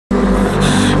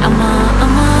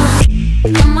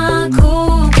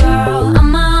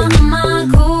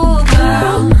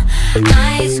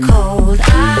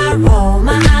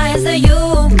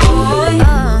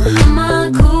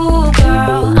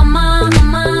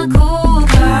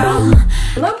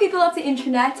people of the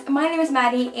internet, my name is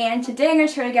Maddie and today I'm going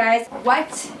to show you guys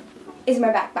what is my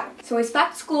backpack. So it's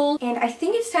back to school and I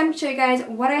think it's time to show you guys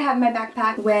what I have in my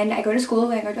backpack when I go to school,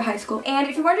 when I go to high school. And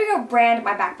if you're wondering what brand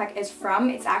my backpack is from,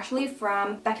 it's actually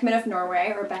from Beckman of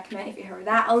Norway, or Beckman if you heard of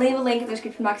that. I'll leave a link in the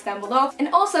description box down below. And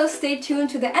also stay tuned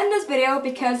to the end of this video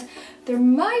because there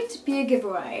might be a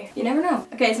giveaway. You never know.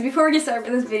 Okay, so before we get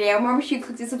started with this video, make sure you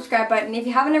click the subscribe button if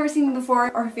you haven't ever seen me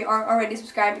before, or if you aren't already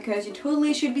subscribed, because you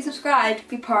totally should be subscribed to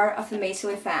be part of the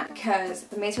Masterly fam, because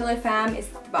the Masterly fam is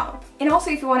the bomb. And also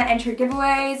if you want to enter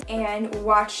giveaways and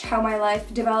watch how my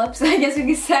life develops, I guess we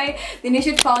could say, then you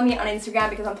should follow me on Instagram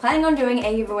because I'm planning on doing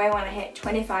a giveaway when I hit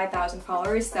 25,000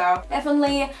 followers, so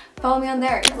definitely follow me on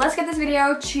there. Let's get this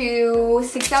video to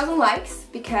 6,000 likes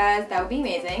because that would be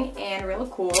amazing and really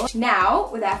cool. Now,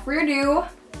 without further ado,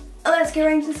 let's get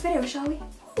right into this video, shall we?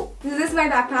 This is my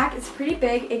backpack. It's pretty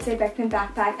big. It's a Beckman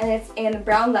backpack and it's in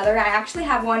brown leather. I actually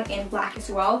have one in black as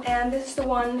well, and this is the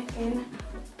one in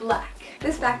black.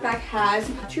 This backpack has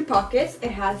two pockets.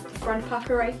 It has the front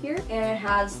pocket right here and it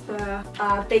has the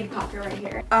big pocket right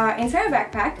here. Inside my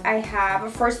backpack I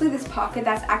have firstly this pocket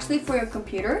that's actually for your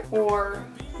computer, or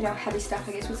you know, heavy stuff,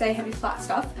 I guess we'd say, heavy flat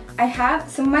stuff. I have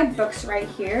some of my books right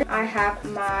here. I have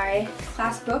my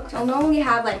class books. I'll normally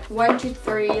have like 1, 2,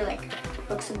 3 like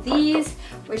books of these,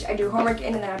 which I do homework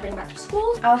in and then I bring back to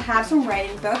school. I'll have some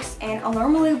writing books and I'll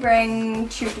normally bring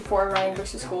 2 to 4 writing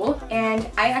books to school.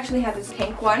 And I actually have this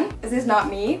pink one. This is not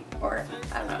me, or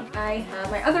I don't know. I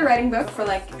have my other writing book for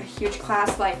like a huge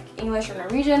class like English or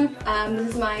Norwegian. This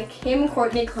is my Kim,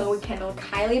 Courtney, Chloe, Kendall,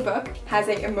 Kylie book. It has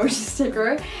a emoji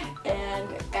sticker and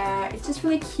it's just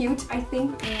really cute, I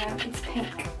think, and it's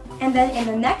pink. And then in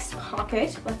the next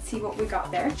pocket, let's see what we got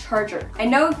there. Charger. I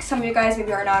know some of you guys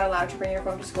maybe are not allowed to bring your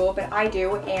phone to school, but I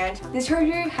do, and this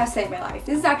charger has saved my life.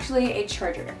 This is actually a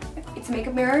charger. It's a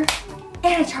makeup mirror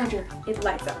and a charger. It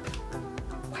lights up.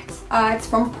 What? It's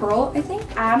from Pearl, I think.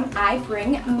 I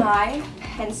bring my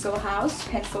pencil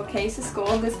case to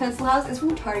school. This pencil house is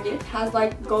from Target. It has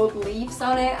like gold leaves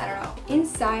on it. I don't know.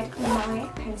 Inside my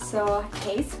pencil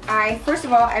case, first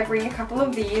of all, I bring a couple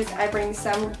of these. I bring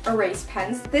some erase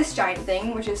pens. This giant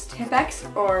thing, which is Tipp-Ex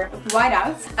or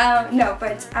whiteouts.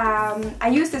 I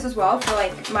use this as well for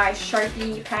like my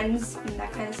Sharpie pens and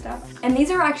that kind of stuff. And these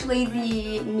are actually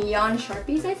the neon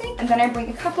Sharpies, I think. And then I bring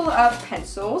a couple of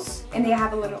pencils, and they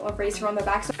have a little eraser on the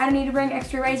back. So I don't need to bring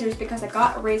extra erasers because I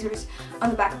got erasers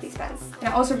on the back of these pens. And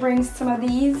I also bring some of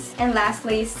these, and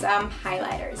lastly some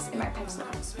highlighters in my pencil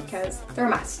house because they're a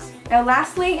must. Now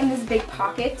lastly, in this big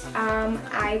pocket,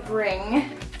 I bring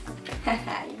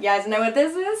you guys know what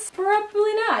this is?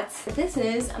 Probably not. This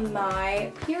is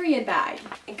my period bag.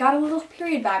 I got a little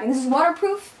period bag and this is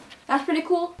waterproof. That's pretty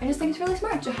cool. I just think it's really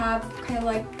smart to have kind of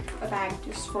like a bag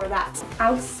just for that.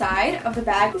 Outside of the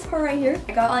bag, this part right here,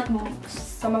 I got like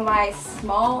some of my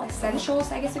small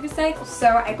essentials, I guess you could say. So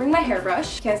I bring my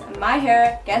hairbrush because my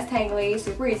hair gets tangly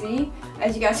super easy,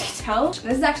 as you guys can tell.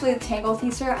 This is actually the Tangle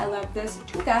Teaser. I love this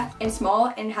to death. It's small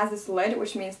and it has this lid,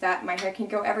 which means that my hair can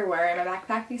go everywhere in my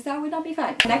backpack because that would not be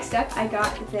fun. Next up, I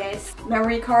got this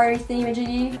memory card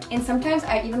thingamajiggy, and sometimes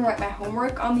I even write my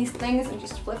homework on these things and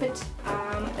just flip it.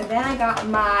 And then I got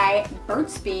my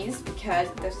Burt's Bees because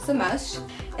this is a must.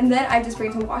 And then I just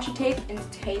bring some washi tape in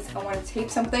case I want to tape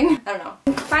something. I don't know.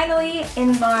 And finally,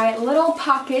 in my little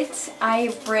pocket,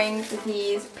 I bring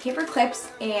these paper clips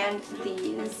and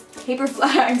these paper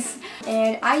flags.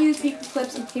 And I use paper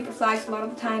clips and paper flags a lot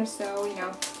of the time, so you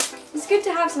know, it's good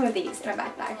to have some of these in my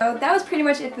backpack. So that was pretty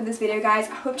much it for this video, guys.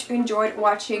 I hope you enjoyed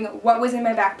watching what was in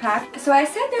my backpack. So I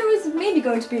said there was maybe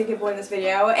going to be a giveaway in this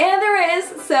video, and there is,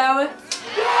 so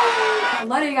yay! A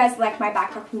lot of you guys liked my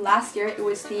backpack from last year. It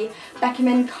was the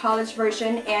Beckman college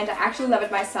version, and I actually love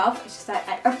it myself. It's just that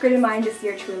I upgraded mine this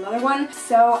year to another one.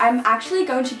 So I'm actually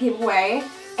going to give away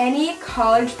any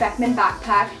college Beckman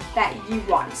backpack that you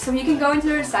want. So you can go into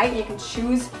their site and you can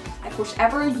choose like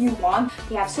whichever you want.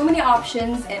 They have so many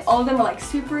options and all of them are like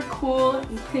super cool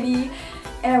and pretty.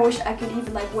 And I wish I could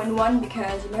even like win one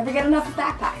because you never get enough of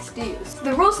backpacks, do you? So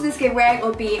the rules of this giveaway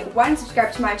will be 1,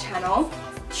 subscribe to my channel,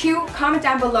 2, comment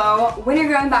down below when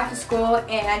you're going back to school,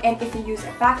 and if you use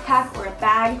a backpack or a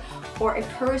bag or a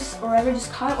purse or whatever,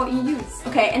 just comment what you use.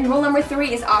 Okay, and rule number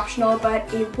 3 is optional,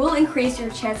 but it will increase your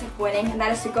chance of winning, and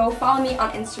that is to go follow me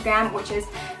on Instagram, which is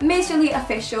Masterly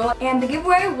Official, and the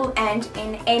giveaway will end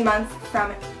in a month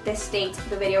from this date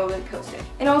the video will be posted.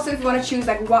 And also if you want to choose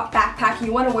like what backpack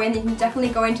you want to win, you can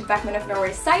definitely go into Beckman of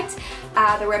Norway's site.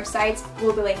 The website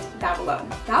will be linked down below.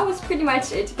 That was pretty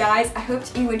much it, guys. I hope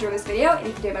you enjoyed this video, and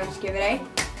if you did, just give it a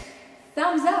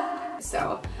thumbs up.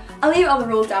 So I'll leave all the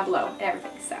rules down below and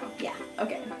everything, so yeah,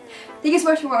 okay. Thank you so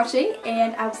much for watching,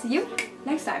 and I'll see you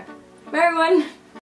next time. Bye everyone!